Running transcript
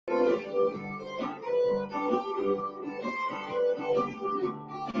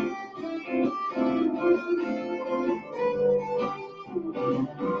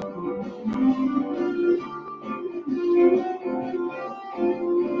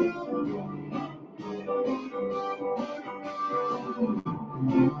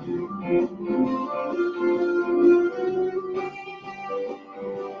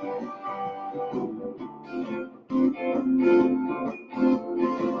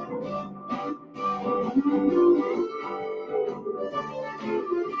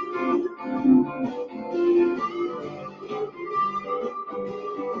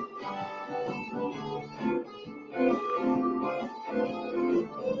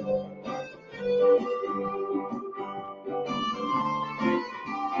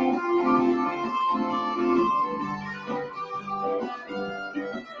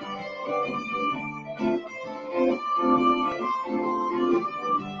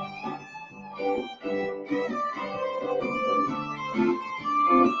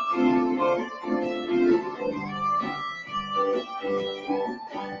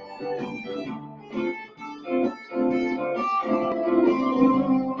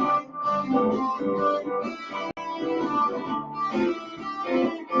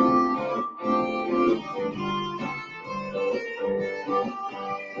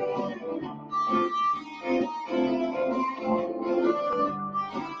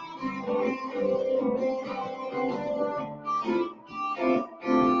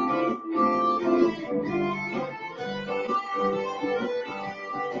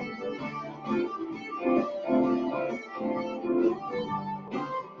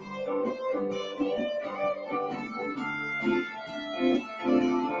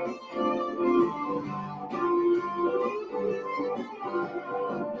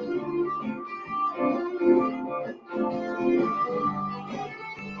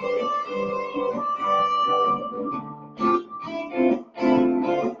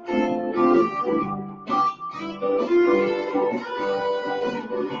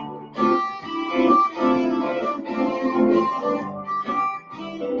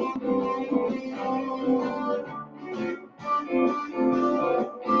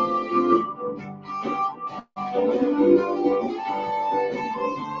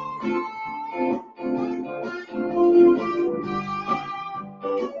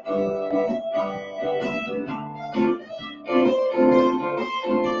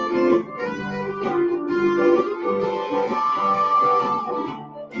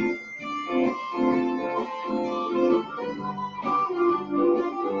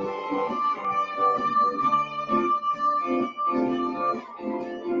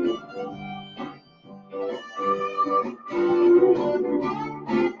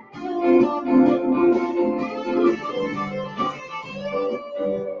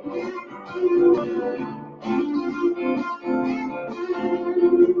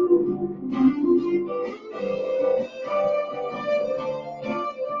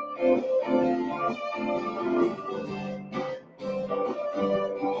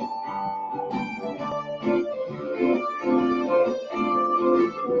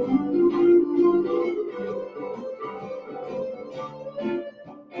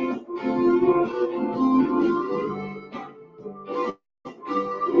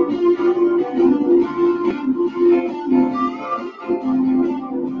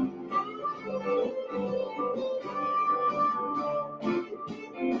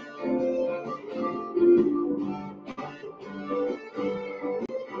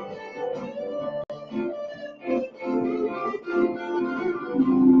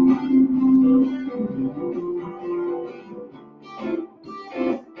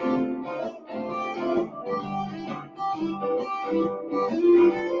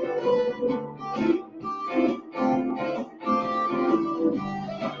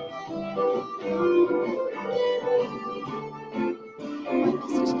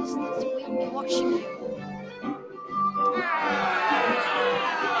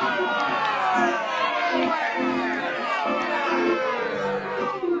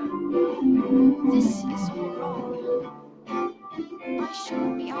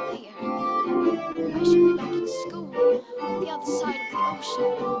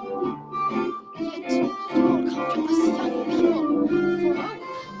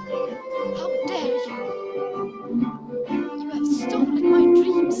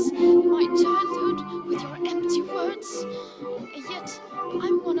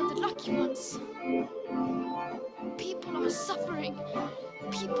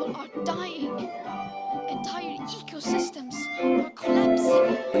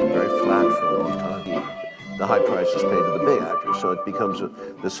So it becomes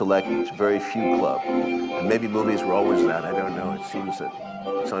the select, very few club. And maybe movies were always that. I don't know. It seems that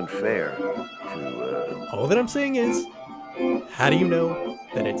it's unfair to... All that I'm saying is, how do you know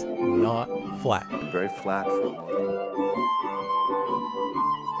that it's not flat? Very flat for a long time.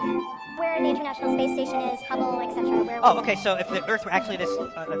 Where the International Space Station is, Hubble, etc. Oh, okay. So if the Earth were actually this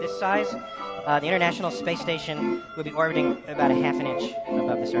size, the International Space Station would be orbiting about a half an inch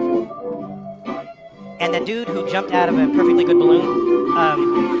above the surface. And the dude who jumped out of a perfectly good balloon,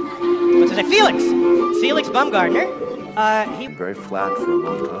 what's his name? say Felix Baumgartner. He Very flat for a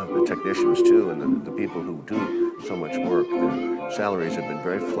long time. The technicians too, and the people who do so much work, their salaries have been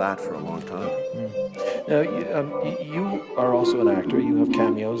very flat for a long time. Now, you are also an actor. You have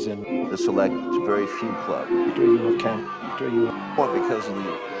cameos in. The select very few club. You have Or because of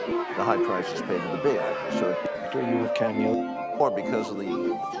the high prices paid to the big actors. So you have cameos. or because of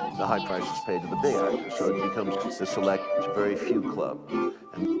the high prices paid to the big actors. So it becomes the select very few club.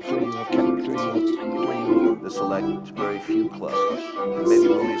 And the select very few club. And maybe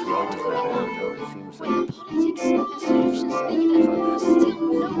movies were always that. I don't know. It seems When the politics and solutions needed are still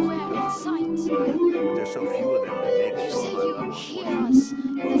nowhere in sight. there's so few of them that make You it say so you hear us,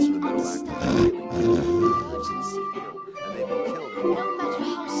 and that most of you the middle understand actors the urgency. and they've been killed. No matter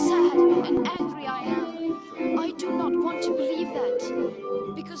how sad and angry I am, I do not want to believe that.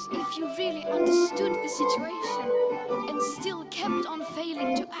 Because if you really understood the situation and still kept on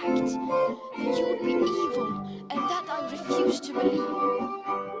failing to act, then you would be evil, and that I refuse to believe.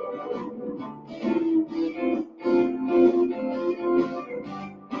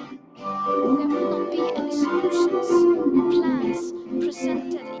 There will not be any solutions, plans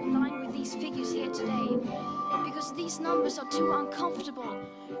presented in line with these figures here today, because these numbers are too uncomfortable,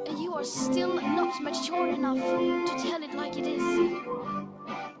 and you are still not mature enough to tell it like it is.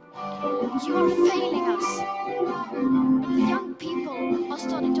 You are failing us. The young people are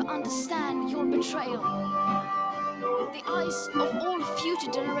starting to understand your betrayal. The eyes of all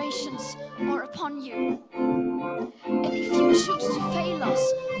future generations are upon you. And if you choose to fail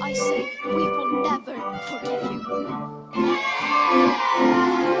us, I say we will never forgive you.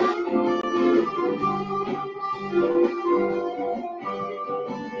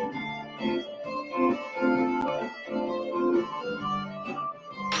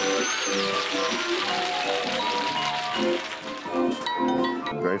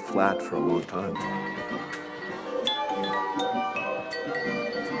 Very flat for a long time.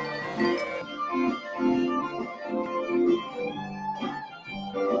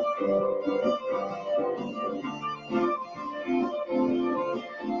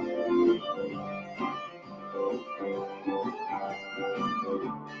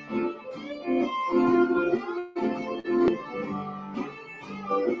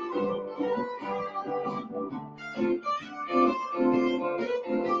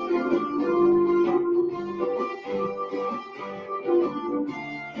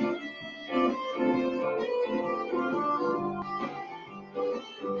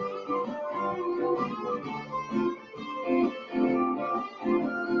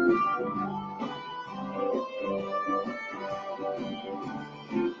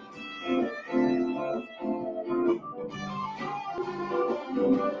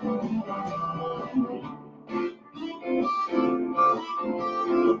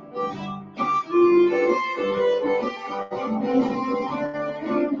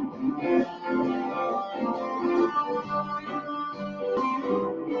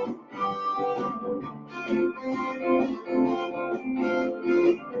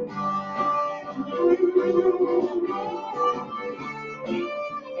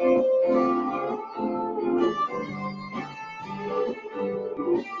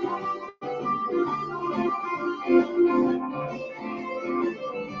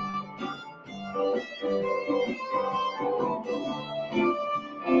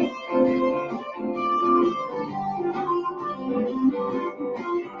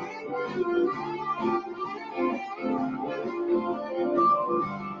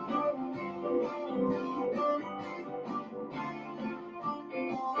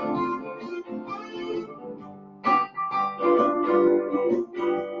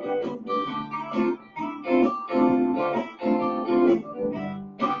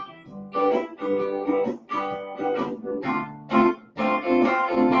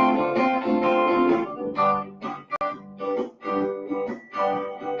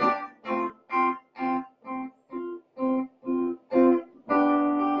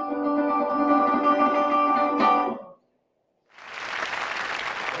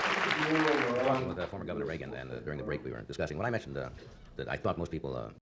 With former Governor Reagan, and during the break we were discussing, when I mentioned that I thought most people